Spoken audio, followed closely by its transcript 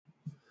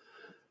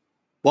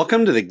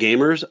Welcome to the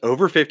Gamers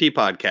Over 50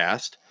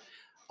 podcast.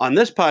 On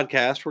this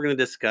podcast, we're going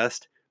to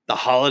discuss the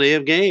holiday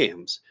of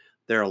games.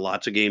 There are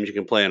lots of games you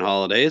can play on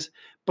holidays,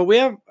 but we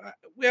have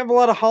a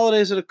lot of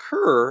holidays that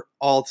occur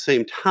all at the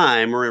same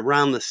time or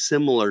around the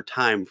similar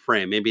time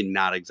frame. Maybe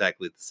not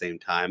exactly at the same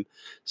time.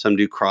 Some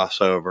do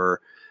crossover.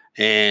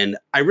 And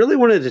I really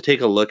wanted to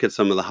take a look at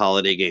some of the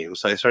holiday games.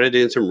 So I started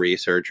doing some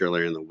research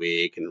earlier in the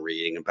week and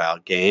reading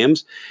about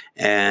games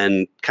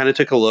and kind of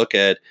took a look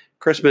at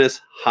Christmas,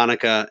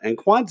 Hanukkah, and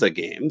Kwanzaa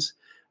games.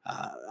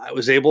 I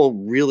was able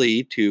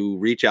really to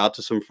reach out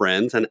to some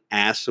friends and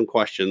ask some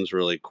questions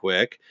really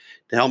quick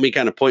to help me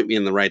kind of point me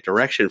in the right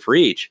direction for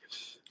each.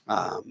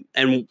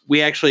 And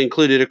we actually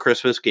included a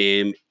Christmas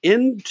game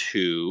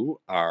into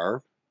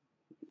our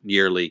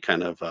yearly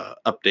kind of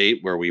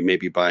update where we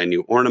maybe buy a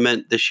new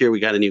ornament. This year we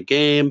got a new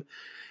game.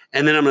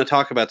 And then I'm going to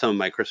talk about some of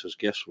my Christmas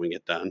gifts when we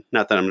get done.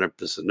 Not that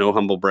this is no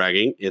humble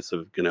bragging. It's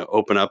going to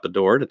open up a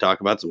door to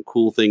talk about some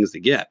cool things to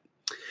get.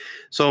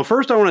 So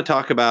first I want to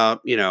talk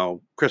about,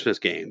 Christmas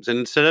games. And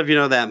instead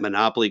of, that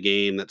Monopoly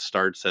game that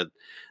starts at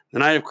the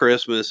night of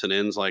Christmas and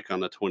ends like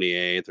on the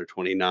 28th or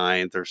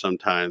 29th, or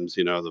sometimes,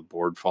 the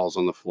board falls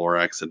on the floor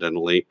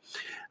accidentally,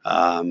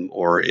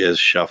 or is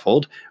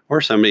shuffled, or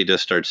somebody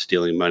just starts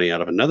stealing money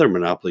out of another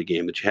Monopoly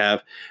game that you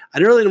have. I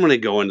really don't want to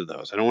go into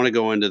those. I don't want to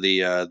go into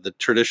the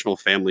traditional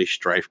family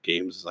strife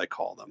games, as I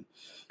call them.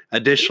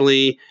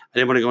 Additionally, I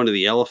didn't want to go into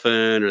the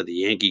elephant or the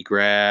Yankee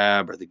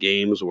grab or the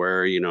games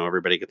where,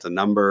 everybody gets a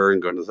number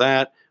and go into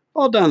that.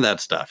 All done that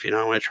stuff.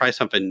 I want to try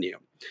something new.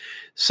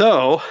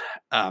 So,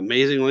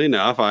 amazingly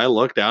enough, I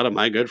looked out at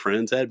my good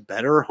friends at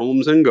Better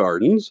Homes and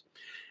Gardens.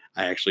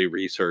 I actually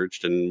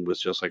researched and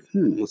was just like,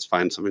 let's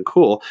find something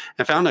cool.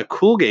 I found a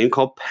cool game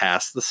called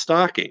Pass the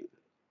Stocking.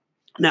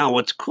 Now,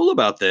 what's cool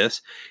about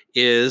this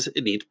is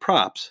it needs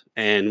props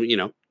and,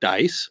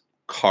 dice,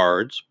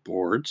 cards,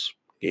 boards,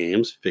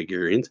 games,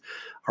 figurines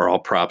are all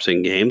props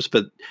in games.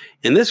 But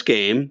in this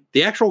game,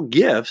 the actual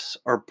gifts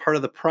are part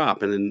of the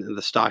prop and in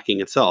the stocking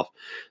itself.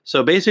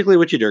 So basically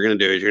what you're going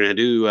to do is you're going to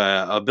do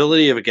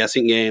ability of a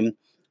guessing game.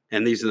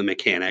 And these are the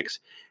mechanics.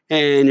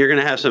 And you're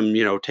going to have some,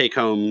 take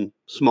home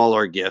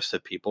smaller gifts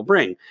that people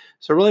bring.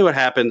 So really what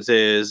happens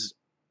is,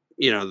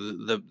 you're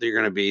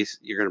going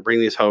to bring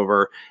these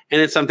over,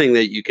 and it's something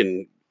that you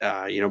can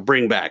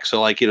bring back.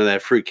 So like,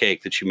 that fruit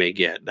cake that you may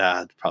get,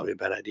 probably a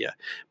bad idea,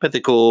 but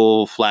the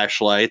cool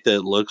flashlight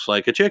that looks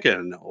like a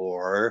chicken,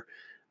 or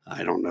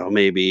I don't know,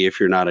 maybe if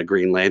you're not a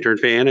Green Lantern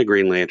fan, a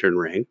Green Lantern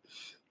ring.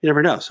 You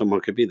never know.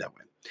 Someone could be that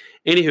way.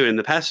 Anywho, in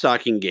the Pass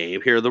Stocking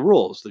game, here are the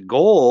rules. The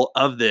goal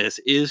of this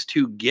is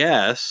to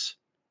guess,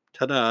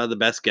 the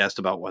best guess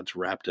about what's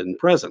wrapped in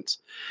presents.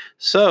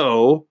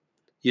 So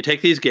you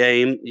take these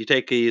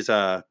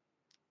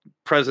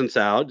presents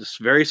out, just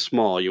very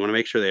small. You want to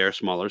make sure they are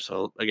smaller.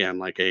 So again,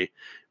 like a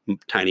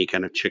tiny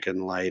kind of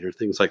chicken light or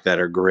things like that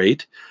are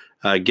great.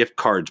 Gift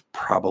cards,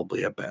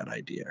 probably a bad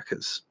idea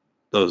because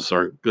those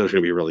are going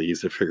to be really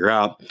easy to figure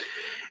out.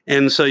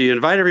 And so you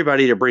invite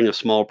everybody to bring a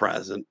small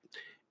present,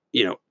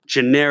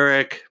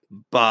 generic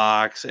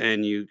box,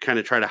 and you kind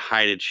of try to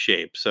hide its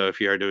shape. So if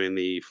you are doing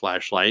the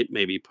flashlight,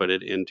 maybe put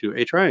it into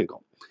a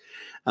triangle.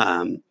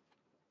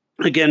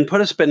 Again, put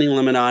a spending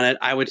limit on it.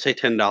 I would say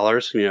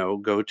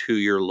 $10. Go to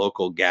your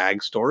local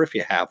gag store if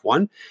you have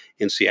one.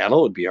 In Seattle,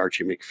 it would be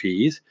Archie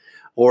McPhee's.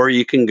 Or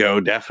you can go,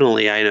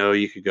 definitely, I know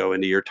you could go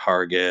into your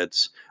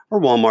Targets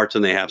or Walmarts,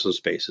 and they have some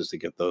spaces to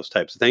get those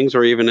types of things.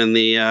 Or even in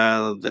the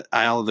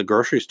aisle of the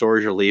grocery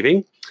stores you're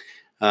leaving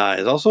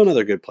is also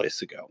another good place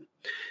to go.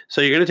 So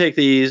you're going to take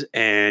these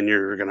and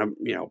you're going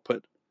to,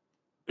 put,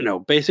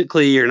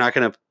 basically you're not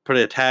going to put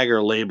a tag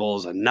or label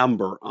as a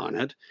number on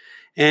it.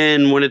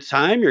 And when it's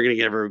time, you're going to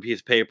give her a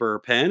piece of paper or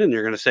pen, and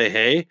you're going to say,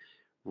 hey,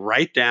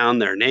 write down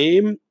their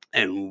name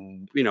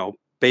and,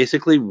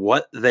 basically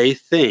what they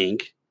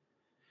think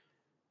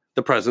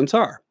the presents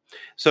are.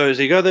 So as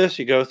you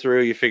go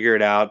through, you figure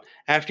it out.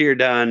 After you're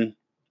done,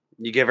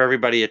 you give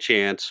everybody a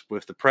chance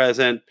with the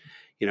present.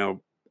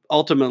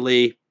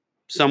 Ultimately,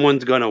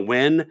 someone's going to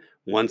win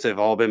once they've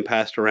all been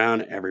passed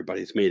around.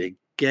 Everybody's made a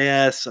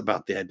guess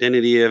about the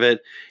identity of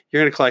it.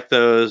 You're going to collect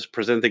those,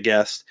 present the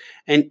guests,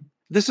 and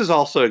this is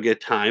also a good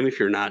time, if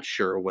you're not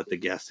sure what the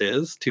guess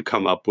is, to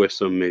come up with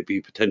some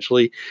maybe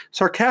potentially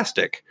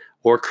sarcastic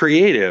or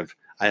creative.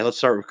 Let's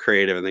start with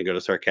creative and then go to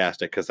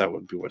sarcastic, because that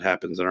would be what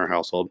happens in our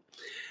household.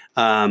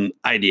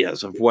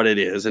 Ideas of what it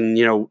is. And,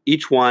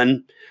 each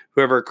one,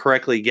 whoever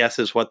correctly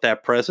guesses what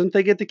that present,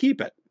 they get to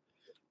keep it.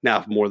 Now,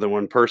 if more than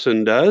one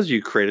person does,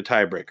 you create a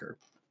tiebreaker.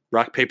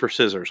 Rock, paper,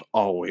 scissors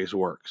always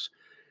works.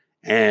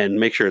 And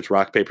make sure it's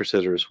rock, paper,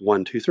 scissors,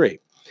 1, 2, 3.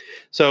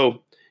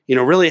 So,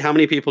 really, how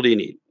many people do you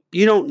need?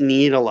 You don't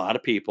need a lot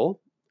of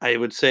people. I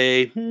would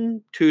say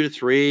 2 to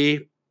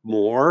 3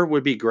 more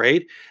would be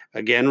great.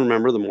 Again,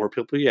 remember, the more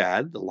people you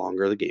add, the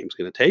longer the game's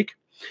going to take.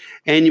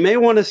 And you may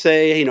want to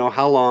say,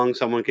 how long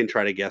someone can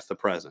try to guess the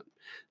present.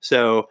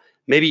 So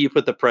maybe you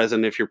put the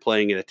present, if you're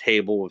playing at a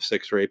table with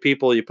 6 or 8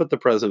 people, you put the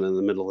present in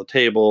the middle of the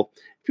table.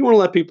 If you want to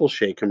let people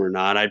shake them or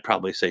not, I'd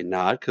probably say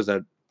not, because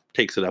that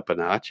takes it up a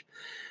notch.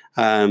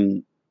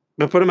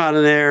 But put them out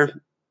in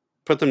there,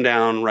 put them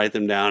down, write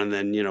them down, and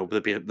then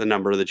the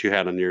number that you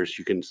had on yours,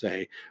 you can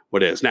say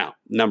what is. Now,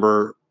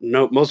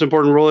 most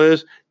important rule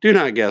is do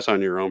not guess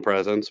on your own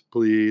presents,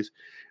 please.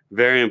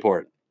 Very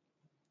important.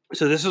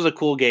 So this is a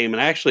cool game,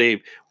 and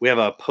actually we have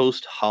a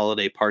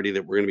post-holiday party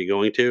that we're going to be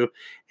going to,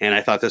 and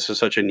I thought this was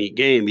such a neat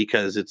game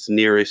because it's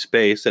near a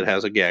space that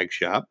has a gag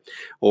shop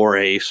or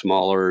a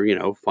smaller,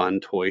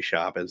 fun toy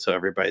shop, and so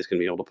everybody's going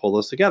to be able to pull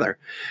this together.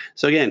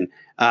 So again,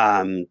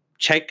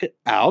 check it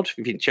out.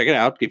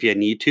 If you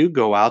need to,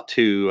 go out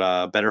to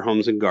Better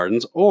Homes and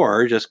Gardens,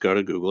 or just go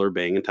to Google or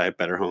Bing and type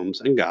Better Homes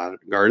and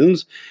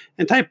Gardens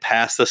and type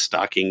Pass the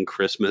Stocking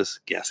Christmas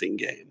Guessing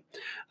Game.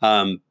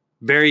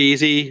 Very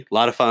easy, a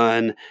lot of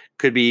fun.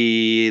 Could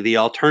be the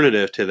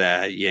alternative to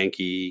that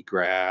Yankee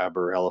grab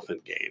or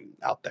elephant game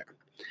out there.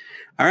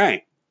 All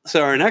right.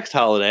 So our next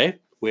holiday,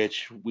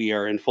 which we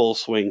are in full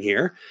swing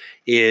here,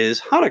 is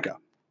Hanukkah.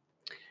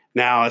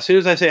 Now, as soon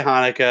as I say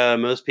Hanukkah,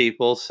 most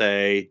people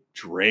say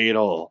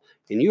dreidel.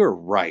 And you are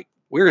right.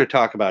 We're going to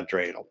talk about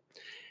dreidel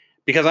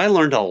because I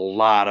learned a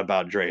lot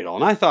about dreidel.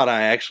 And I thought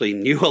I actually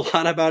knew a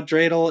lot about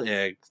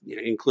dreidel,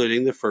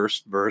 including the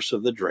first verse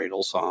of the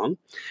dreidel song.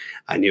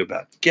 I knew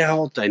about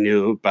Gelt. I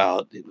knew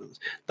about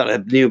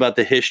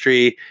the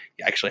history.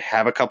 You actually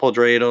have a couple of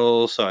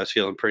dreidels, so I was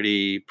feeling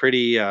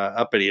pretty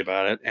uppity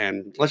about it.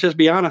 And let's just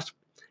be honest,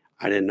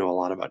 I didn't know a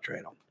lot about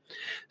dreidel.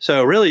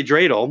 So really,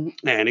 dreidel,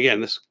 and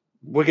again, this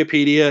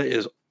Wikipedia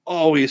is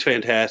always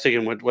fantastic.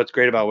 And what's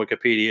great about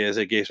Wikipedia is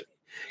it gives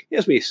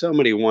me so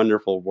many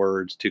wonderful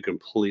words to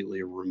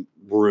completely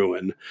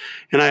ruin.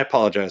 And I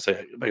apologize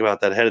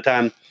about that ahead of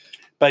time.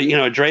 But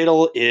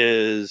dreidel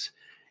is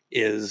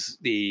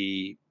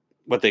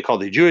what they call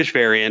the Jewish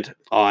variant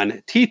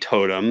on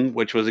Teetotum,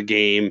 which was a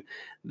gambling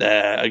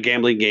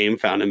game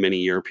found in many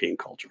European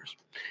cultures.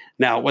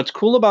 Now, what's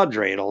cool about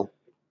dreidel,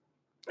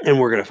 and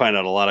we're going to find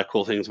out a lot of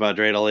cool things about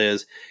dreidel,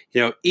 is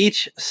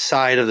each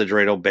side of the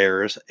dreidel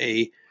bears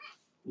a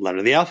letter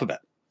of the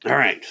alphabet. All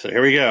right, so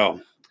here we go.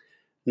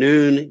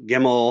 Nun,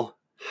 Gimel,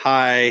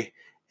 Hai,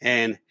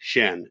 and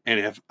Shin. And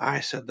if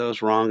I said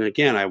those wrong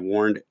again, I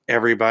warned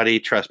everybody.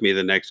 Trust me,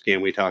 the next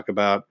game we talk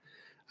about,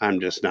 I'm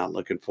just not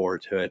looking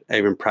forward to it. I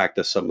even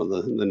practiced some of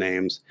the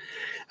names.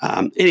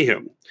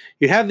 Anywho,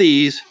 you have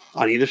these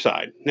on either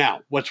side.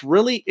 Now, what's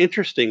really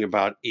interesting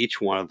about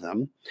each one of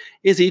them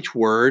is each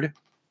word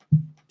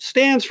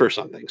stands for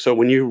something. So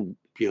when you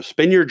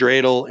spin your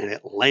dreidel and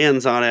it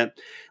lands on it,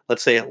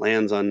 let's say it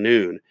lands on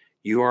Nun,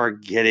 you are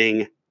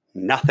getting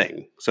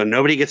nothing. So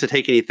nobody gets to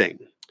take anything.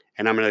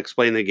 And I'm going to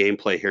explain the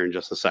gameplay here in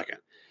just a second.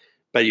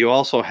 But you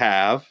also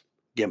have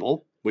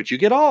Gimel, which you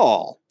get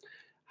all.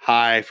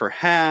 Hai for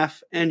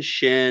half, and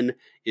Shin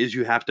is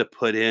you have to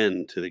put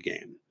into the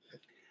game.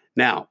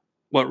 Now,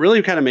 what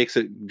really kind of makes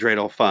it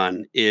dreidel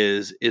fun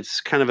is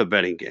it's kind of a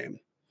betting game.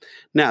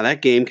 Now,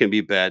 that game can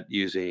be bet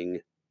using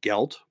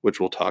Gelt, which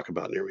we'll talk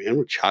about near the end,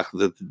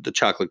 with the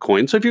chocolate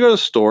coins. So if you go to the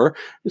store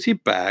and see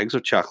bags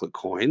of chocolate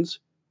coins,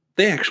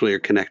 they actually are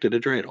connected to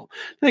dreidel.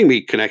 They can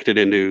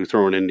be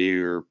thrown into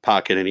your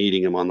pocket and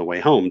eating them on the way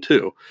home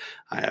too.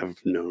 I have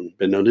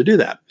been known to do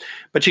that.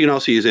 But you can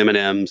also use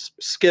M&Ms,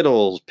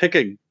 Skittles, pick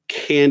a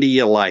candy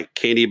you like,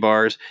 candy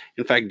bars.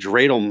 In fact,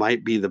 dreidel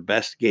might be the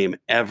best game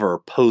ever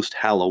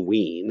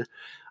post-Halloween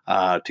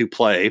to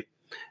play,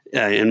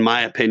 in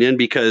my opinion,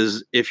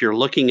 because if you're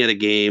looking at a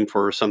game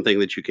for something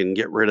that you can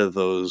get rid of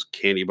those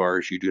candy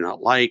bars you do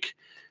not like,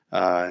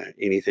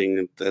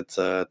 anything that's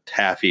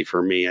taffy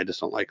for me. I just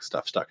don't like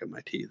stuff stuck in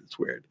my teeth. It's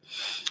weird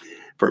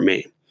for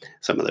me.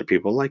 Some other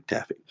people like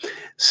taffy.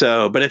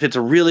 So, but if it's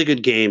a really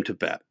good game to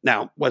bet.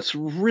 Now, what's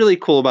really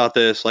cool about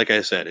this, like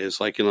I said,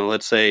 is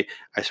let's say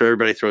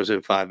everybody throws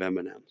in 5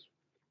 M&Ms.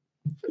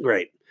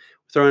 Great.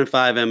 Throw in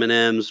 5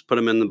 M&Ms, put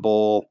them in the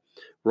bowl,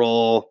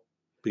 roll.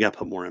 We got to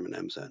put more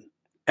M&Ms in.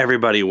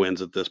 Everybody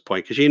wins at this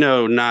point because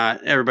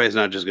not everybody's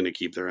not just going to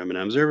keep their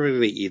M&Ms. Everybody's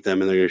going to eat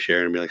them and they're going to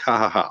share and be like, ha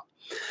ha ha.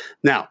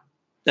 Now,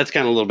 that's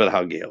kind of a little bit of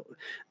how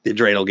the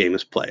dreidel game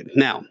is played.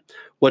 Now,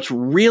 what's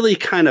really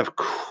kind of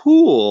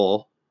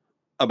cool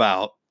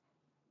about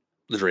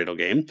the dreidel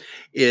game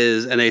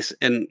is,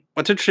 and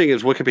what's interesting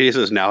is Wikipedia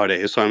says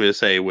nowadays, so I'm going to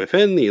say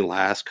within the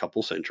last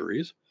couple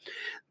centuries,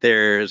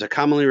 there's a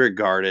commonly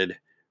regarded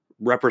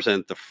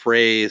represent the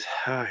phrase,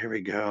 here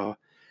we go,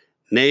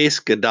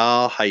 Nes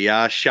Gadal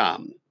Haya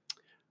Sham,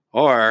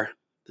 or,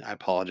 I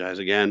apologize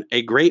again,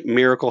 a great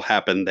miracle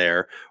happened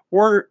there,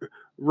 or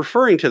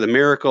referring to the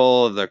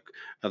miracle of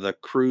the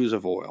cruse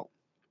of oil.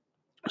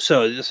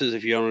 So this is,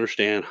 if you don't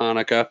understand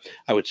Hanukkah,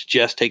 I would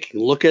suggest taking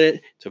a look at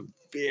it. It's a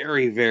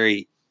very,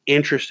 very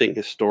interesting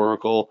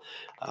historical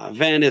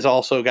event. Has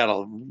also got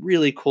a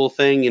really cool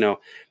thing, and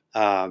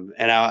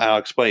I'll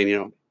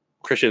explain.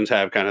 Christians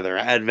have kind of their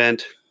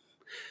Advent.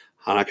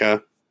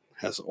 Hanukkah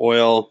has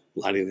oil,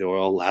 lighting the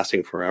oil,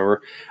 lasting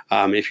forever.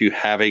 If you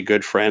have a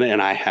good friend,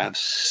 and I have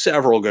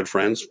several good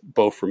friends,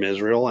 both from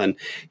Israel and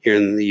here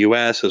in the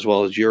U.S. as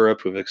well as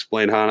Europe, who've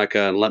explained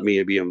Hanukkah and let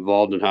me be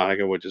involved in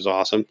Hanukkah, which is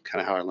awesome. Kind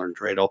of how I learned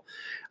dreidel,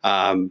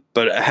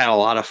 but I had a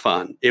lot of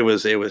fun. It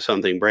was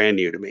something brand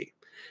new to me.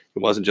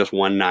 It wasn't just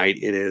one night.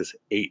 It is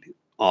 8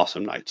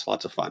 awesome nights.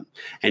 Lots of fun.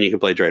 And you can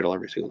play Dreidel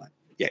every single night.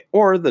 Yeah.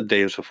 Or the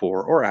days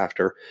before or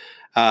after,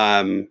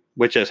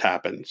 which has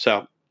happened.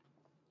 So,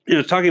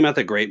 talking about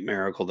the great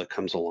miracle that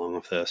comes along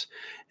with this,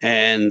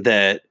 and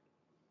that,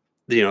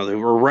 they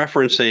were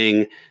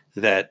referencing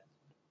that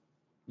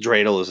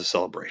Dreidel is a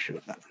celebration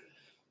of that.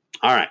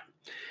 All right.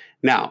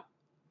 Now,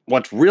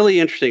 what's really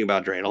interesting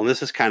about Dreidel, and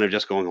this is kind of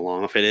just going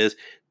along with it, is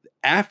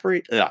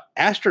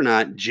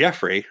astronaut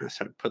Jeffrey, I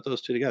said put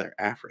those two together,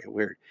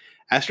 weird.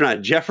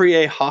 Astronaut Jeffrey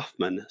A.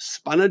 Hoffman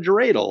spun a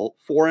Dreidel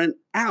for an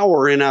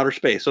hour in outer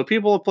space. So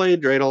people have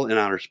played Dreidel in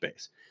outer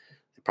space.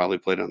 They probably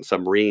played on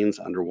submarines,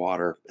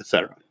 underwater,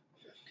 etc.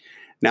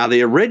 Now,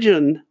 the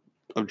origin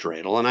of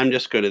Dreidel, and I'm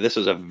just going to, this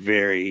is a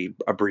very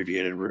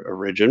abbreviated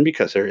origin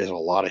because there is a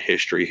lot of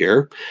history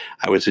here.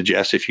 I would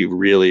suggest if you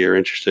really are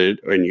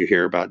interested and you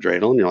hear about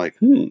Dreidel and you're like,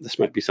 this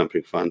might be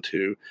something fun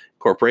to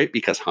incorporate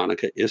because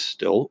Hanukkah is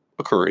still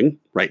occurring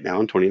right now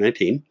in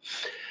 2019.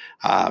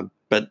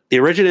 But the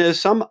origin is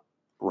some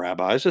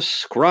rabbis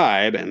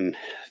ascribe, and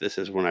this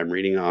is when I'm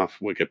reading off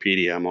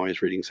Wikipedia, I'm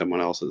always reading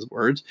someone else's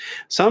words.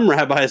 Some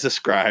rabbis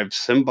ascribe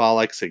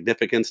symbolic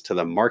significance to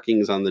the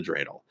markings on the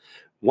Dreidel.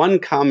 One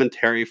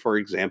commentary, for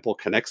example,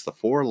 connects the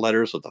 4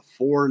 letters of the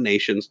 4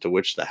 nations to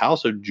which the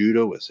house of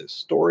Judah was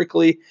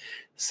historically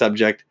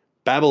subject: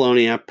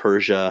 Babylonia,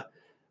 Persia,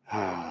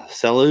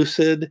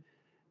 Seleucid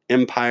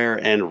Empire,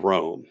 and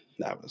Rome.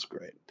 That was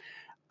great.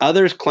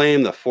 Others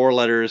claim the 4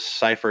 letters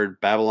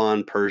ciphered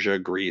Babylon, Persia,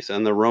 Greece,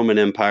 and the Roman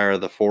Empire,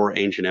 the 4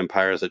 ancient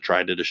empires that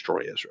tried to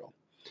destroy Israel.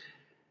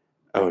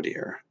 Oh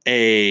dear.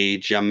 A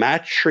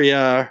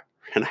gematria,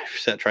 and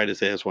I've tried to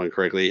say this one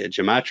correctly, a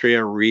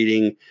gematria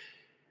reading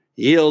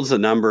yields the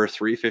number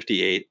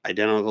 358,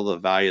 identical to the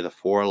value of the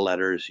 4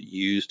 letters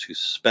used to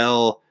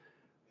spell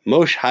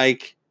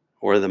Moshaik,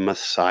 or the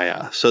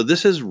Messiah. So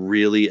this is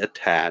really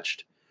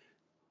attached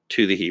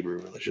to the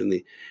Hebrew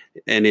religion.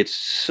 And it's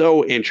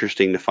so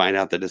interesting to find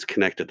out that it's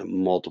connected to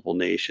multiple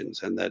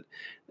nations and that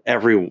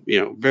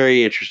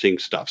very interesting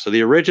stuff. So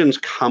the origins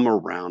come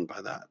around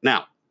by that.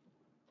 Now,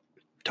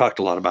 talked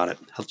a lot about it.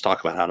 Let's talk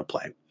about how to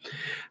play.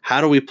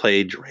 How do we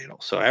play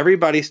Dreidel? So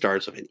everybody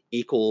starts with an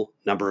equal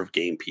number of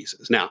game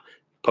pieces. Now,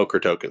 poker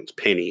tokens,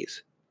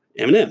 pennies,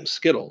 M&Ms,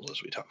 Skittles,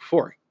 as we talked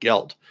before,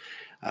 Geld.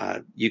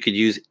 You could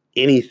use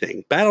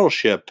anything.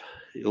 Battleship,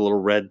 the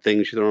little red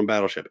things you throw in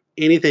Battleship.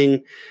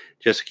 Anything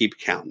just to keep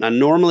count. Now,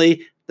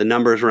 normally the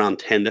number is around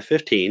 10 to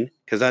 15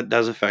 because that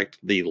does affect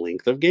the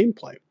length of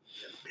gameplay.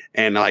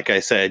 And like I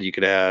said, you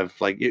could have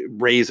like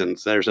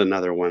raisins. There's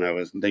another one I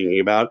was thinking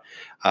about.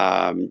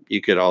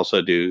 You could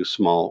also do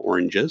small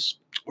oranges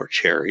or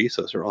cherries.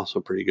 Those are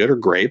also pretty good. Or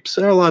grapes.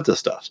 There are lots of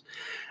stuff.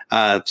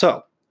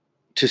 So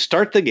to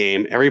start the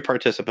game, every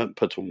participant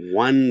puts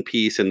 1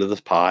 piece into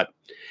the pot.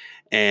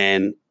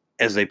 And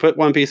as they put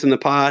 1 piece in the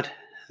pot,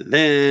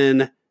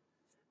 then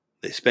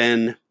they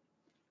spin.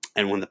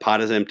 And when the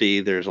pot is empty,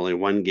 there's only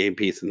 1 game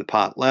piece in the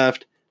pot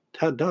left.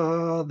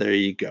 Ta-da! There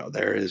you go.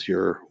 There is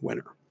your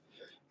winner.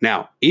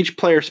 Now, each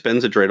player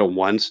spins a Dreidel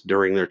once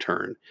during their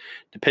turn.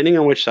 Depending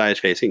on which side is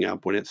facing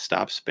up, when it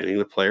stops spinning,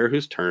 the player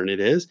whose turn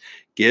it is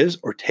gives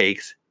or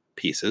takes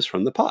pieces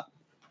from the pot.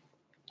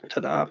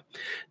 Ta-da!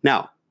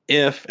 Now,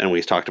 if, and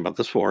we've talked about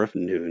this before, if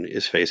Noon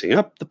is facing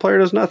up, the player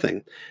does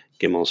nothing.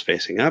 Gimel is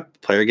facing up, the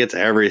player gets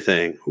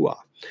everything. Hooah.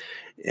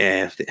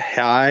 If the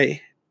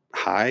Hay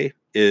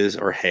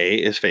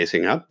is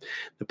facing up,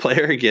 the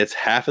player gets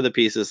half of the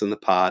pieces in the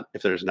pot.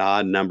 If there's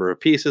not a number of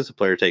pieces, the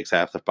player takes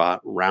half the pot,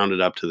 rounded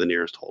up to the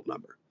nearest whole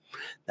number.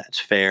 That's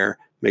fair.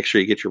 Make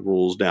sure you get your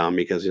rules down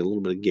because a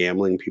little bit of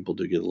gambling, people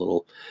do get a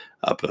little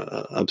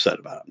upset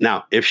about it.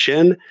 Now, if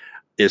Shin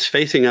is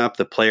facing up,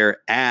 the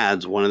player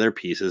adds 1 of their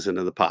pieces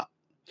into the pot.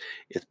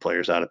 If the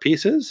player's out of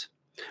pieces,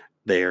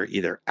 they are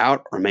either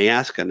out or may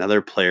ask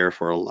another player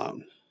for a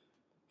loan.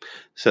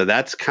 So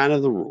that's kind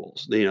of the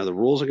rules. The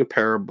rules are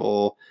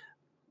comparable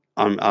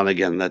on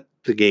again, that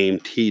the game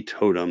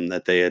Teetotum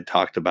that they had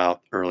talked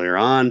about earlier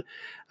on.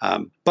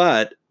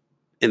 But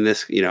in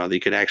this, you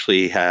could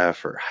actually have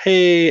for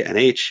Hey and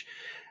H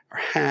or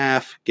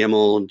half,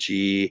 Gimel,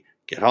 G,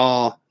 get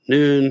all,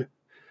 Noon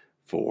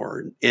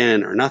for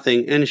N or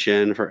nothing, and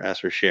Shin for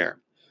S or share.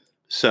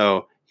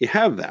 So you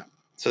have that.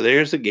 So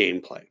there's the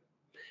gameplay.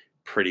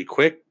 Pretty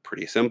quick,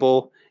 pretty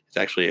simple. It's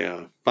actually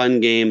a fun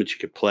game that you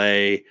could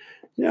play,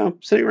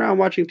 sitting around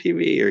watching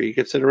TV, or you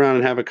could sit around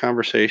and have a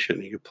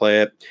conversation. You could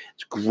play it.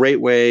 It's a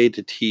great way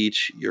to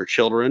teach your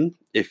children,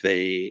 if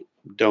you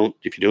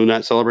do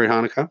not celebrate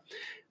Hanukkah,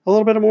 a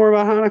little bit more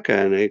about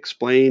Hanukkah and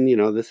explain,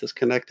 this is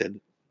connected,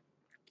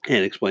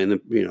 and explain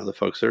the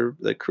folks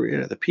that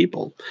created the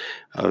people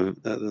of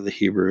the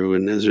Hebrew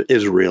and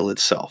Israel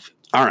itself.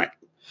 All right.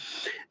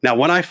 Now,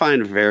 what I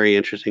find very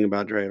interesting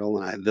about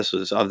Dreidel, and this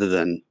is other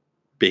than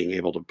being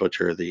able to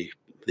butcher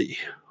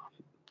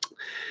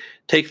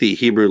take the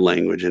Hebrew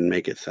language and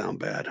make it sound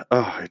bad. Oh,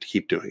 I have to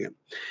keep doing it.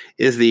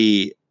 Is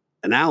the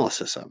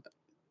analysis of it.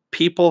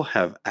 People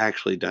have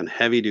actually done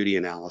heavy-duty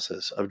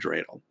analysis of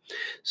Dreidel.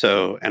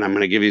 So, and I'm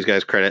going to give these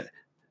guys credit.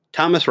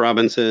 Thomas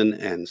Robinson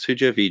and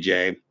Suja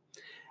Vijay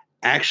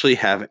actually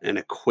have an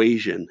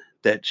equation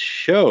that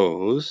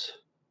shows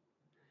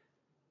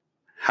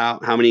how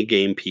many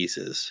game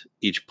pieces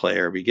each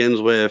player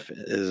begins with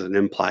is an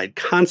implied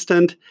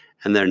constant,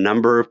 and their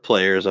number of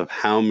players of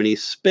how many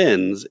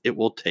spins it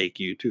will take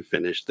you to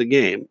finish the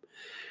game.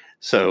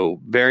 So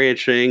very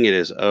interesting. It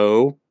is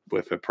O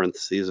with a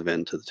parentheses of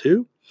n to the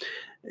 2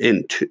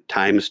 in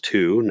times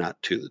 2,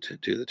 not to the 2,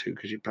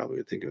 because you probably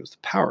would think it was the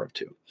power of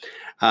 2.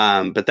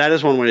 But that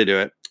is one way to do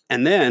it.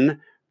 And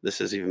then, this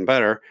is even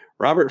better,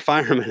 Robert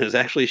Feierman has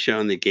actually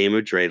shown the game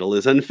of Dreidel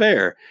is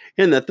unfair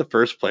in that the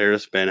first player to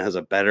spin has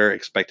a better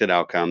expected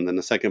outcome than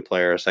the second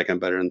player, a second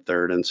better than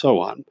third, and so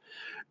on.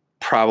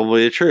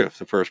 Probably the truth.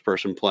 The first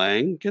person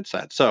playing gets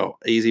that. So,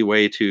 easy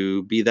way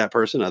to be that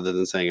person, other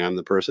than saying I'm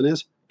the person,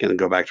 is going to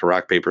go back to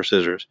rock, paper,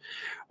 scissors.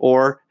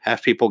 Or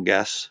have people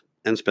guess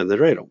and spin the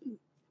dreidel.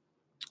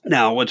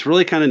 Now, what's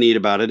really kind of neat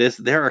about it is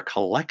there are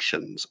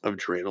collections of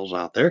dreidels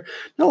out there.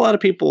 Now, a lot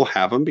of people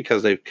have them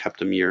because they've kept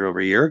them year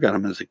over year, got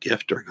them as a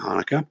gift during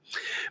Hanukkah.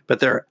 But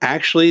they're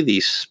actually the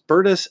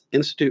Spertus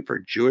Institute for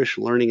Jewish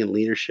Learning and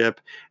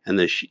Leadership and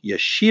the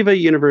Yeshiva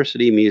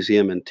University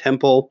Museum and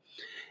Temple,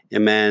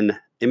 Emmanuel,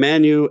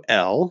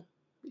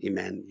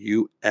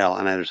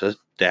 and there's a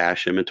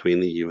dash in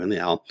between the U and the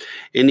L,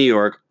 in New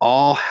York,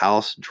 all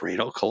house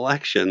dreidel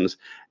collections,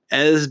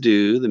 as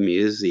do the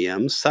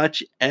museums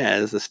such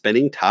as the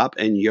Spinning Top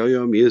and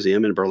Yo-Yo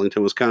Museum in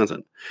Burlington,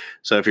 Wisconsin.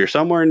 So if you're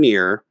somewhere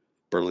near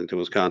Burlington,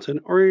 Wisconsin,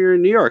 or you're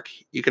in New York,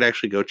 you could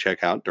actually go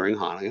check out during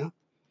Hanukkah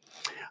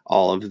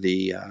all of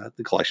the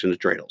collection of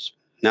dreidels.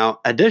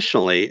 Now,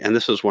 additionally, and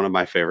this is one of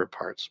my favorite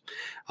parts.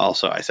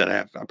 Also, I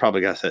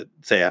probably got to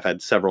say I've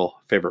had several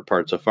favorite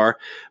parts so far,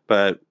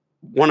 but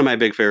one of my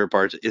big favorite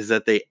parts is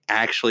that they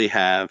actually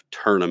have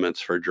tournaments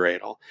for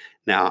dreidel.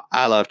 Now,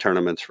 I love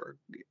tournaments for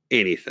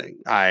anything.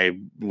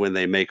 When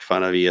they make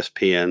fun of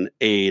ESPN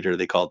 8, or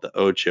they call it the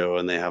Ocho,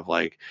 and they have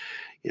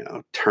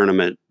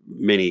tournament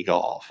mini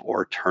golf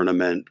or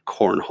tournament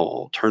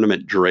cornhole,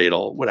 tournament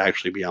dreidel would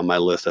actually be on my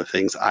list of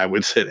things I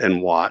would sit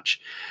and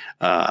watch,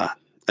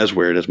 as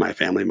weird as my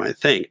family might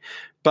think.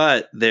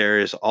 But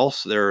there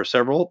are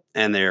several,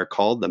 and they are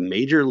called the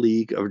Major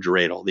League of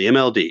Dreidel, the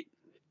MLD.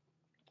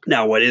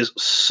 Now, what is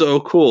so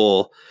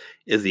cool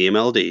is the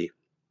MLD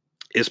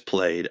is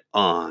played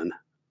on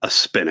a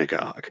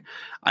spinagogue.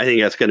 I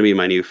think that's going to be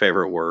my new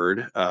favorite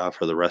word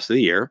for the rest of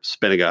the year,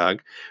 spinagogue,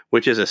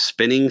 which is a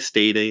spinning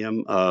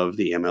stadium of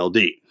the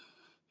MLD.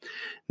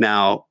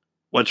 Now,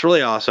 what's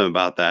really awesome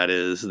about that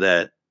is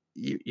that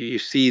you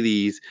see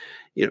these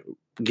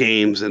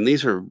games, and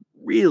these are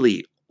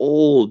really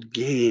old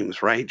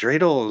games, right?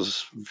 Dreidel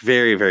is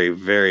very, very,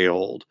 very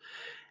old.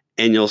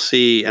 And you'll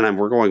see, and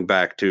we're going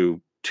back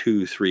to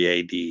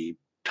 2-3 AD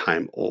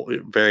time, old,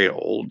 very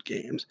old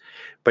games,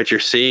 but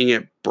you're seeing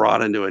it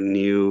brought into a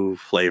new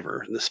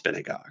flavor in the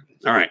spinagogue.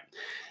 All right.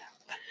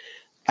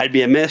 I'd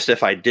be amiss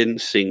if I didn't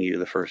sing you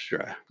the first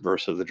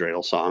verse of the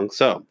dreidel song.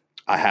 So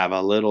I have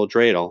a little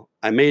dreidel.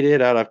 I made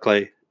it out of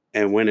clay.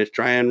 And when it's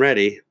dry and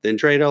ready, then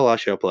dreidel I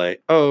shall play.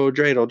 Oh,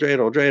 dreidel,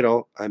 dreidel,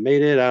 dreidel. I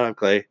made it out of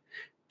clay.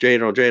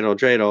 Dreidel, dreidel,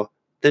 dreidel.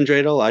 Then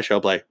dreidel I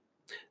shall play.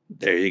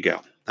 There you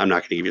go. I'm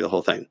not going to give you the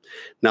whole thing.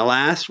 Now,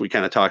 last, we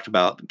kind of talked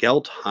about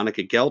gelt,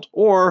 Hanukkah gelt,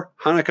 or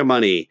Hanukkah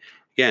money.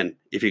 Again,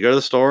 if you go to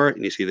the store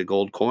and you see the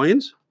gold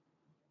coins,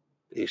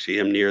 you see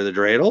them near the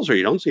dreidels, or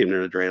you don't see them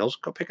near the dreidels,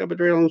 go pick up a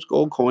dreidel and those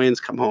gold coins,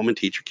 come home and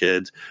teach your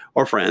kids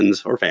or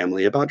friends or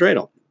family about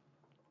dreidel.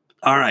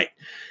 All right.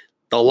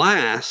 The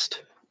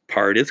last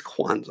part is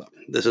Kwanzaa.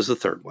 This is the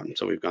third one.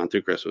 So we've gone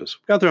through Christmas,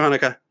 we've gone through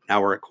Hanukkah,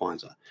 now we're at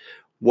Kwanzaa.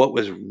 What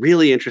was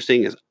really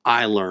interesting is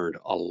I learned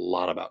a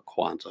lot about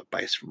Kwanzaa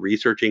by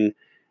researching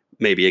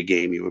maybe a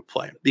game you would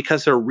play,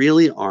 because there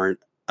really aren't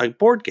a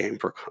board game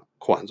for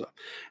Kwanzaa.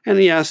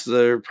 And yes,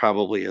 there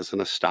probably isn't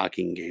a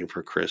stocking game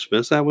for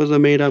Christmas. That was a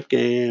made-up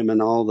game,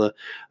 and all the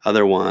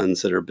other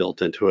ones that are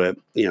built into it.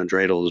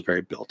 Dreidel is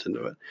very built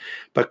into it.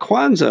 But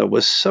Kwanzaa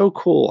was so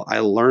cool. I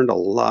learned a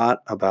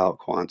lot about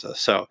Kwanzaa.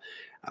 So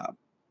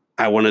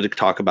I wanted to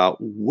talk about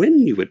when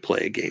you would play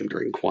a game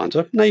during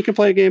Kwanzaa. Now, you can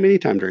play a game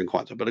anytime during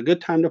Kwanzaa, but a good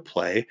time to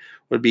play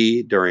would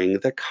be during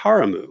the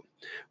Karamu,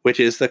 which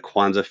is the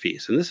Kwanzaa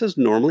feast. And this is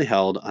normally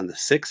held on the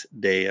 6th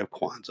day of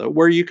Kwanzaa,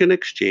 where you can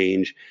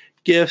exchange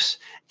gifts,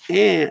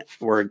 and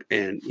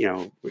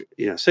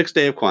 6th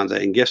day of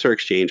Kwanzaa, and gifts are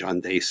exchanged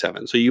on day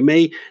 7. So you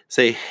may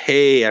say,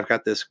 hey, I've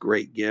got this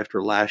great gift,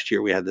 or last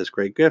year we had this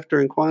great gift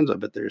during Kwanzaa,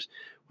 but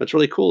what's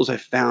really cool is I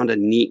found a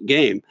neat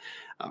game.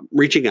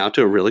 Reaching out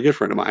to a really good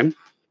friend of mine,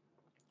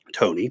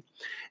 Tony.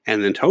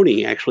 And then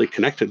Tony actually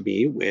connected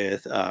me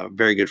with a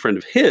very good friend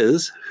of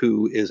his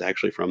who is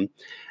actually from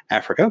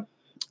Africa,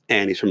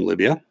 and he's from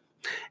Libya,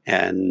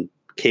 and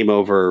came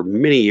over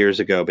many years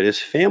ago, but his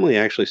family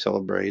actually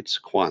celebrates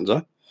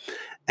Kwanzaa.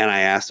 And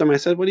I asked him, I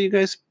said, what do you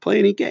guys play,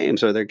 any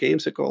games? Are there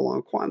games that go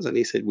along Kwanzaa? And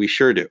he said, we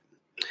sure do.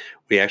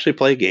 We actually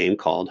play a game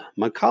called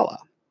Mancala,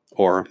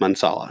 or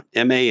Mansala,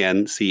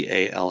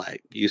 Mancala.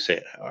 You say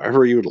it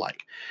however you would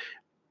like.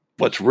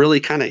 what's really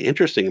kind of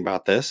interesting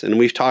about this, and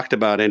we've talked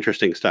about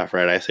interesting stuff,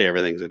 right? I say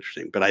everything's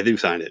interesting, but I do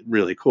find it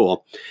really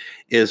cool,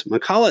 is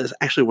Mancala is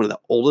actually one of the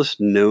oldest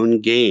known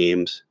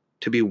games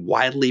to be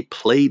widely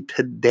played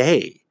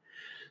today.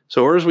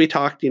 So, or as we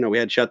talked, we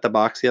had Shut the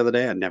Box the other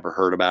day. I'd never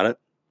heard about it.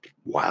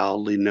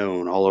 Wildly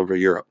known all over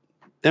Europe.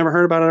 Never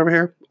heard about it over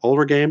here.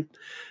 Older game.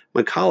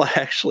 Mancala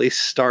actually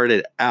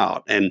started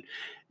out, and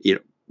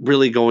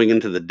really going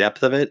into the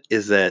depth of it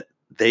is that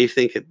they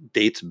think it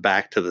dates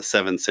back to the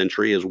 7th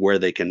century is where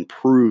they can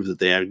prove that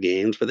they have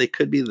games, but they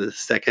could be the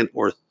 2nd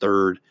or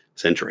 3rd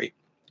century.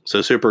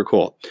 So super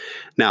cool.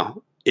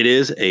 Now, it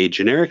is a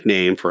generic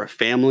name for a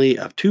family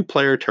of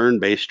 2-player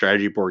turn-based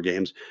strategy board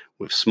games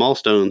with small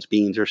stones,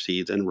 beans, or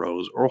seeds, and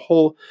rows or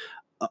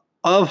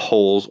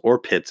holes or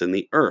pits in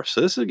the earth.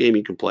 So this is a game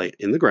you can play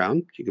in the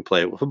ground. You can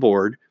play it with a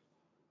board,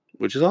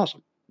 which is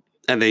awesome.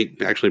 And they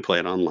actually play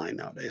it online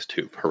nowadays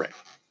too. Hooray.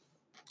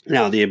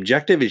 Now, the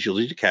objective is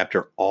usually to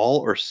capture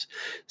all or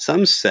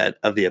some set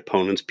of the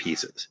opponent's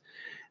pieces.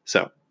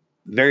 So,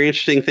 very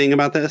interesting thing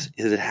about this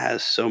is it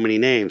has so many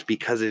names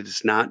because it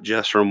is not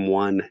just from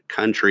one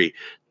country.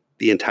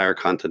 The entire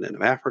continent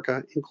of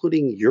Africa,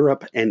 including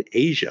Europe and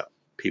Asia,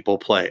 people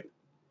play.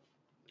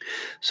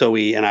 So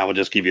and I will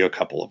just give you a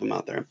couple of them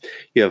out there.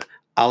 You have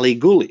Ali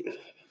Guli,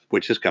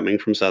 which is coming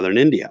from southern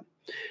India.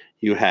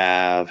 You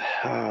have,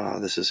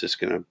 this is just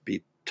going to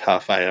be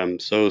tough. I am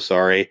so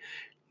sorry.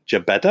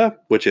 Jabeta,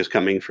 which is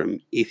coming from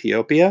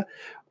Ethiopia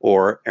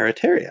or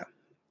Eritrea.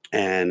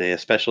 And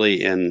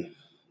especially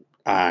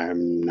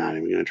I'm not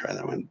even going to try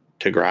that one,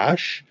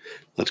 Tigrash.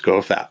 Let's go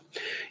with that.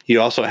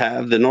 You also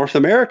have the North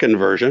American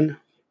version,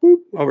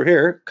 over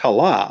here,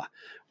 Kala,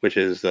 which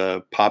is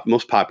the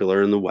most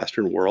popular in the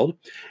Western world.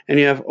 And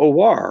you have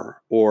Owar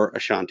or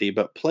Ashanti,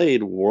 but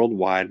played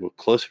worldwide with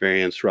close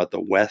variants throughout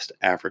the West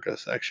Africa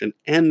section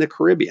and the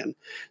Caribbean.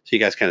 So you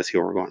guys kind of see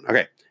where we're going.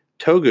 Okay.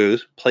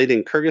 Togus played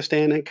in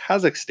Kyrgyzstan and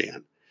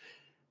Kazakhstan.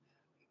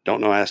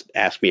 Don't know,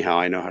 ask me how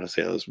I know how to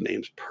say those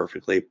names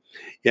perfectly.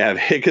 You have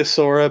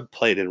Higasora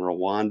played in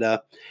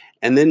Rwanda.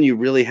 And then you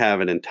really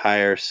have an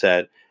entire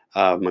set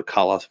of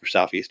Mancala for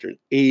Southeastern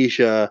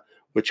Asia,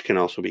 which can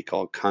also be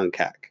called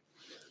Kankak.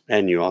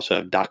 And you also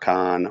have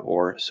Dakan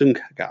or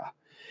Sunkaga.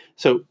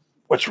 So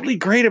what's really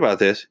great about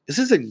this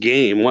is a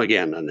game, well,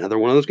 again, another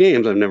one of those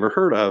games I've never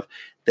heard of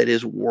that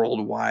is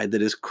worldwide,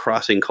 that is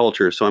crossing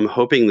cultures. So I'm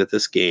hoping that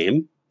this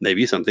game may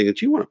be something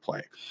that you want to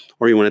play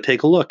or you want to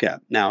take a look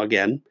at. Now,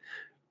 again,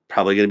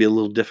 probably going to be a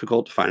little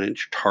difficult to find at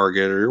your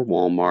Target or your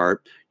Walmart.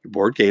 Your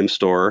board game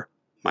store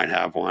might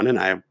have one, and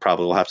I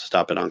probably will have to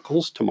stop at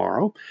Uncle's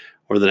tomorrow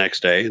or the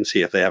next day and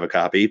see if they have a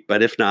copy.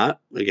 But if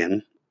not,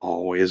 again,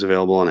 always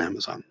available on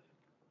Amazon.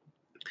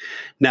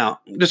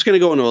 Now, I'm just going to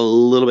go into a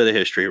little bit of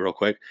history real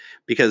quick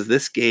because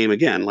this game,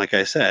 again, like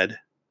I said,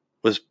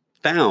 was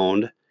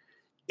found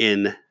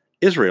in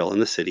Israel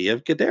in the city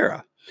of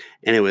Gadara.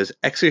 And it was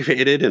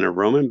excavated in a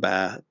Roman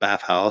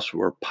bathhouse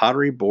where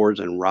pottery boards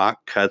and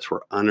rock cuts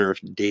were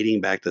unearthed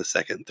dating back to the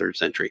 2nd and 3rd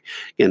century.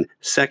 Again,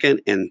 2nd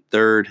and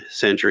 3rd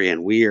century,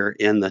 and we are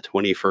in the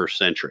 21st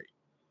century.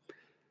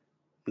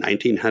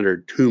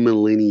 1900, 2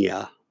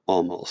 millennia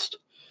almost.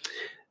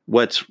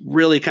 What's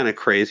really kind of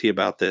crazy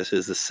about this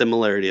is the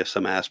similarity of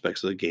some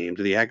aspects of the game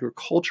to the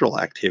agricultural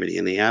activity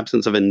and the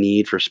absence of a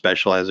need for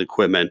specialized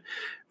equipment,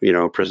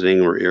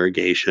 precision or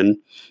irrigation,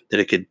 that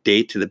it could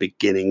date to the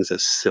beginnings of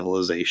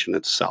civilization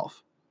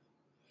itself.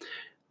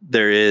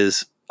 There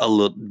is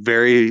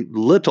very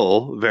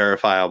little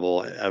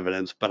verifiable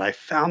evidence, but I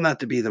found that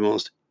to be the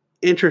most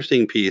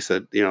interesting piece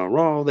that,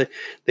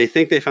 they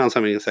think they found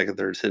something in the 2nd,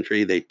 3rd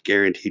century. They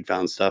guaranteed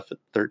found stuff at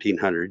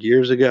 1300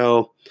 years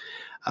ago.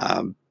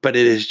 But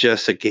it is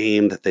just a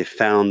game that they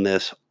found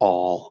this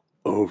all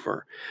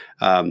over.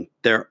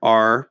 There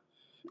are,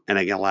 and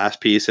again,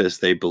 last piece is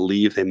they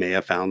believe they may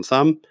have found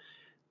some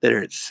that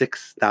are at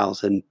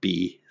 6000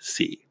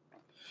 BC.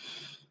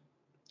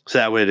 So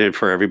that would,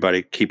 for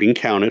everybody keeping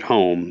count at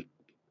home,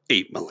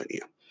 8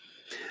 millennia.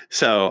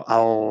 So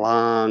a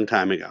long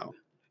time ago.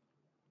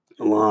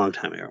 All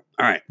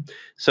right.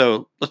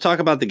 So let's talk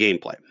about the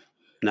gameplay.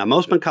 Now,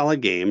 most Mancala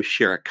games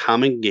share a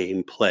common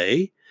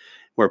gameplay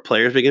where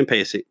players begin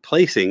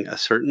placing a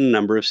certain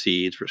number of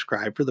seeds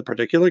prescribed for the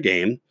particular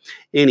game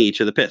in each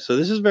of the pits. So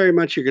this is very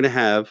much you're going to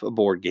have a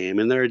board game,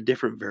 and there are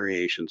different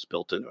variations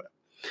built into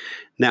it.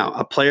 Now,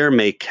 a player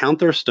may count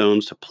their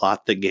stones to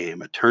plot the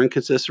game. A turn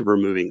consists of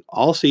removing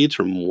all seeds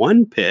from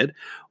one pit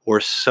or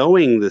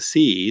sowing the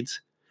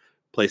seeds,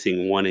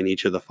 placing one in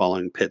each of the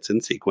following pits in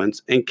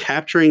sequence, and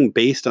capturing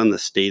based on the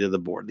state of the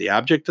board. The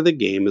object of the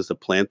game is to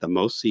plant the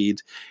most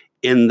seeds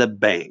in the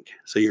bank.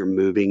 So you're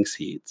moving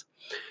seeds.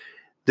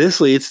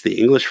 This leads to the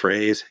English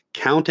phrase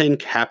count and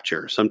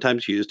capture,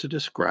 sometimes used to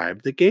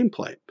describe the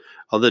gameplay.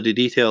 Although the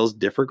details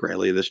differ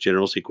greatly, this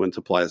general sequence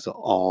applies to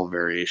all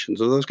variations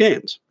of those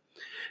games.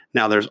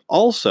 Now, there's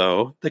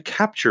also the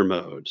capture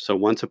mode. So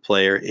once a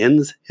player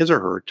ends his or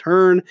her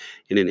turn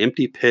in an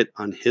empty pit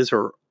on his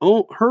or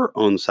her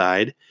own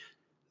side,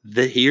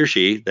 he or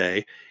she,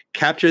 they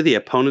capture the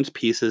opponent's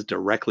pieces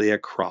directly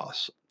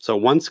across. So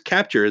once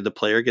captured, the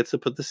player gets to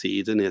put the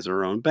seeds in his or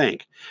her own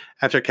bank.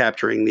 After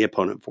capturing, the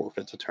opponent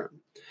forfeits a turn.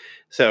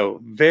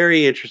 So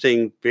very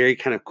interesting, very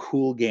kind of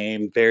cool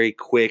game, very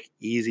quick,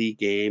 easy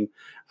game.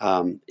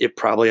 It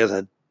probably has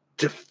a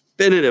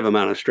definitive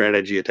amount of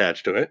strategy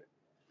attached to it.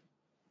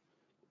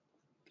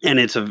 And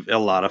it's a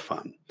lot of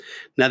fun.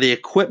 Now, the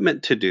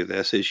equipment to do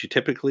this is you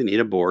typically need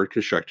a board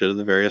constructed of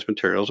the various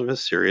materials of a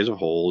series of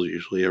holes,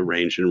 usually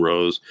arranged in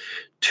rows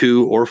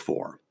 2 or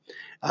 4.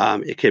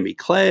 It can be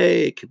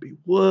clay, it could be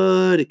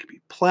wood, it could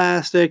be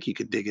plastic. You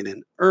could dig it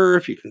in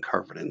earth, you can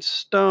carve it in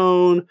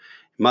stone. It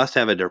must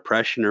have a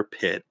depression or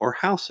pit or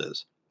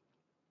houses.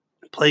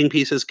 Playing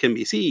pieces can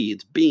be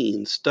seeds,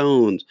 beans,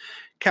 stones,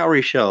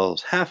 cowrie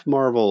shells, half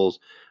marbles,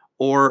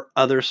 or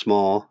other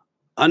small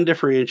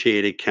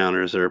undifferentiated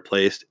counters that are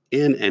placed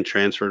in and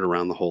transferred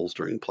around the holes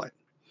during play.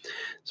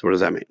 So what does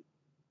that mean?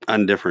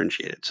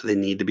 Undifferentiated. So they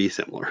need to be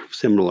similar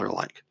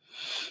like.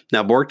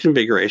 Now, board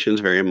configurations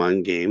vary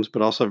among games,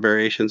 but also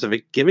variations of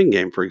a given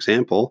game. For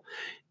example,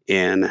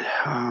 Indodi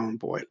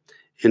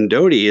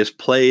is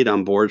played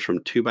on boards from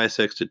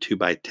 2x6 to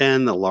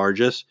 2x10. The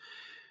largest,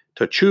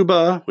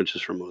 Tochuba, which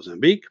is from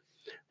Mozambique,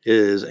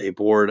 is a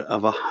board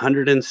of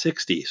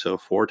 160, so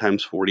 4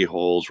 times 40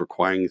 holes,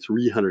 requiring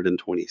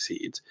 320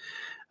 seeds.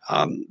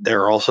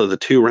 There are also the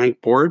 2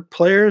 ranked board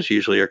players,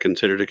 usually are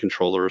considered to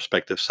control the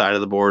respective side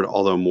of the board,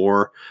 although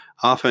more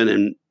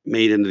often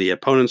made into the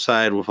opponent's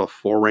side. With a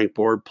 4 ranked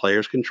board,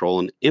 players control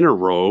an inner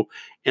row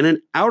and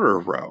an outer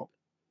row.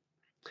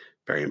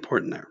 Very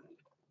important there.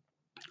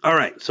 All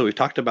right, so we've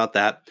talked about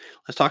that.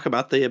 Let's talk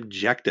about the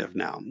objective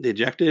now. The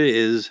objective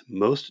is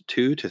most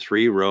 2 to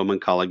 3 row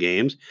Mancala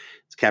games.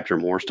 It's capture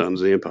more stones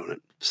than the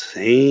opponent.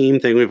 Same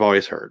thing we've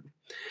always heard.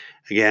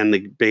 Again,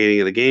 the beginning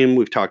of the game,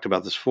 we've talked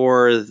about this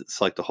before.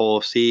 Select a hole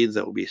of seeds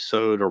that will be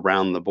sowed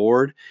around the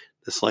board.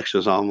 The selection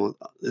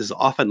is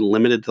often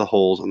limited to the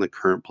holes on the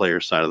current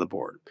player's side of the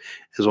board,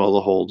 as well as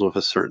the holes with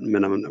a certain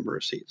minimum number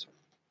of seeds.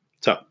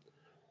 So,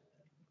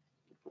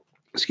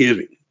 excuse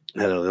me.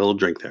 I had a little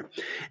drink there.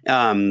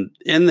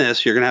 In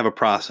this, you're going to have a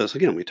process.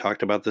 Again, we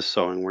talked about this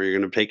sowing, where you're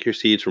going to take your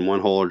seeds from one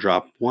hole or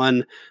drop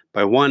one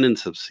by one in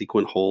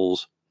subsequent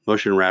holes,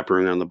 motion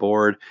wrapping on the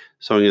board.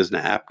 Sowing is an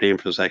apt name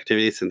for this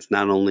activity, since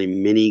not only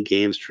mini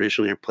games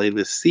traditionally are played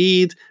with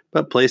seeds,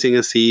 but placing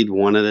a seed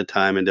one at a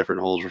time in different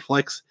holes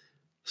reflects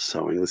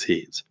sowing the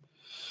seeds.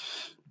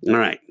 All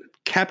right.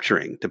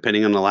 Capturing.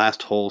 Depending on the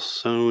last hole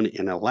sown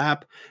in a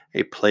lap,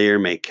 a player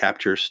may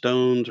capture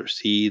stones or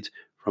seeds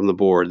from the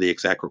board. The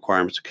exact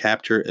requirements to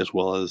capture, as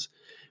well as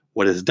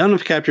what is done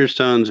with captured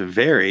stones,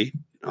 vary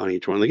on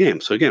each one of the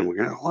games. So again, we're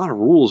going to have a lot of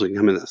rules that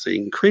come in this. So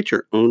you can create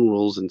your own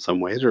rules in some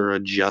ways or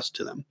adjust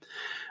to them.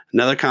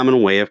 Another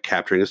common way of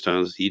capturing a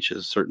stone is each has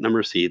a certain number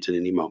of seeds at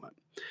any moment.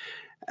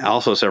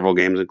 Also, several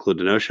games include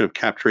the notion of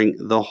capturing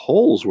the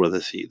holes where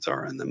the seeds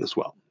are in them as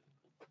well.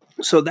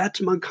 So that's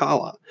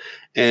Mancala,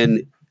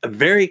 and a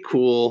very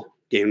cool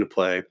game to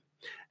play.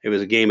 It was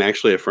a game,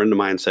 actually, a friend of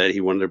mine said he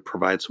wanted to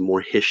provide some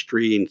more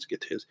history and to get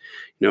to his,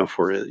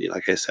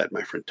 like I said,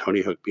 my friend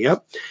Tony hooked me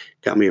up,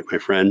 got me with my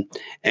friend,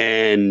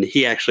 and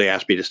he actually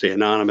asked me to stay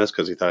anonymous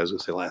because he thought I was going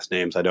to say last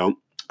names. I don't.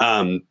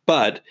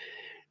 But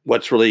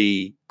what's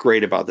really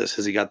great about this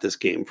is he got this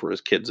game for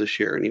his kids this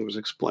year, and he was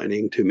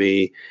explaining to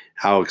me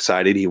how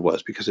excited he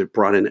was because it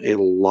brought in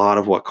a lot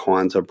of what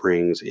Kwanzaa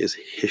brings is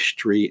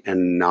history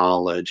and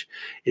knowledge.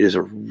 It is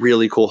a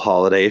really cool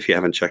holiday. If you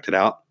haven't checked it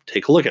out,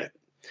 take a look at it.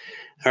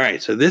 All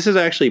right, so this is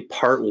actually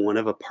part 1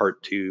 of a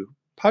part 2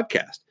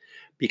 podcast,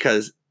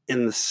 because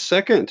in the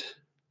second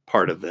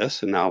part of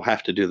this, and I'll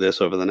have to do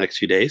this over the next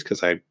few days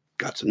because I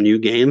got some new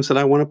games that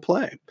I want to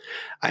play.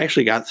 I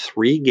actually got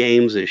 3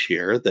 games this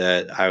year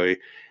that I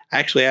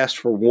actually asked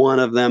for one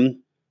of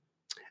them,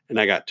 and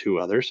I got 2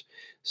 others.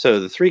 So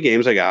the 3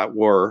 games I got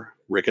were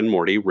Rick and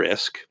Morty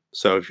Risk.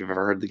 So if you've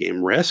ever heard the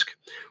game Risk,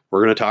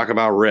 we're going to talk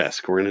about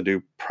Risk. We're going to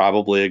do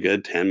probably a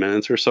good 10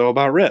 minutes or so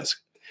about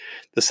Risk.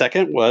 The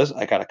second was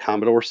I got a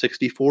Commodore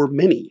 64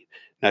 Mini.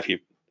 Now, if you've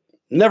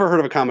never heard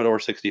of a Commodore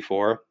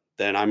 64,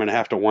 then I'm going to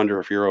have to wonder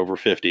if you're over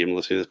 50 and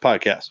listening to this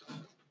podcast,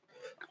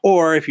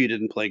 or if you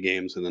didn't play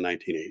games in the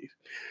 1980s.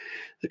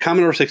 The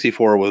Commodore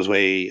 64 was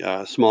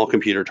a small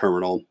computer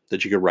terminal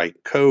that you could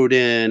write code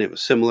in. It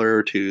was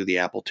similar to the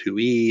Apple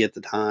IIe at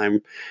the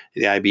time,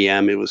 the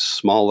IBM. It was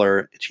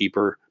smaller,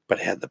 cheaper, but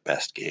it had the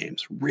best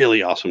games.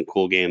 Really awesome,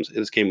 cool games.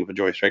 This came with a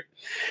joystick.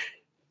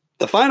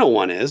 The final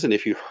one is, and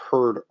if you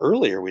heard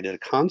earlier, we did a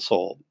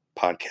console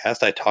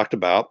podcast. I talked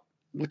about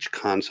which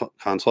console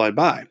I'd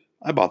buy.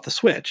 I bought the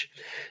Switch.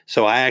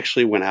 So I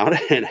actually went out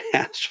and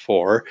asked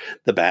for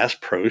the Bass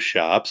Pro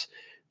Shops,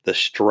 the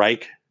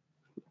Strike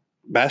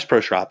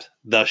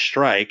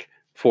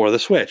for the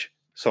Switch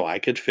so I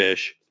could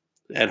fish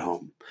at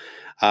home.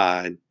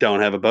 I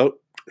don't have a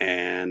boat,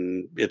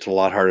 and it's a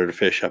lot harder to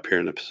fish up here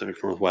in the Pacific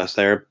Northwest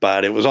there,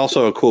 but it was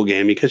also a cool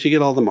game because you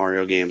get all the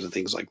Mario games and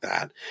things like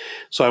that.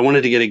 So I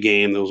wanted to get a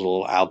game that was a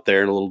little out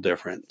there and a little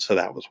different, so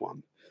that was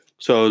one.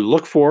 So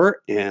look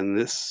for in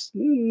this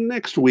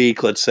next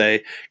week, let's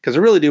say, because I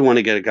really do want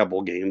to get a couple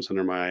of games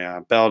under my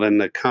belt, and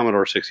the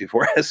Commodore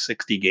 64 has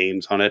 60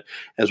 games on it,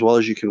 as well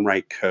as you can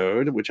write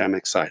code, which I'm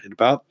excited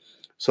about.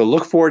 So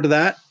look forward to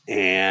that,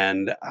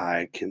 and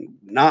I can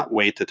not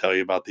wait to tell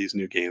you about these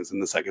new games in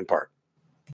the second part.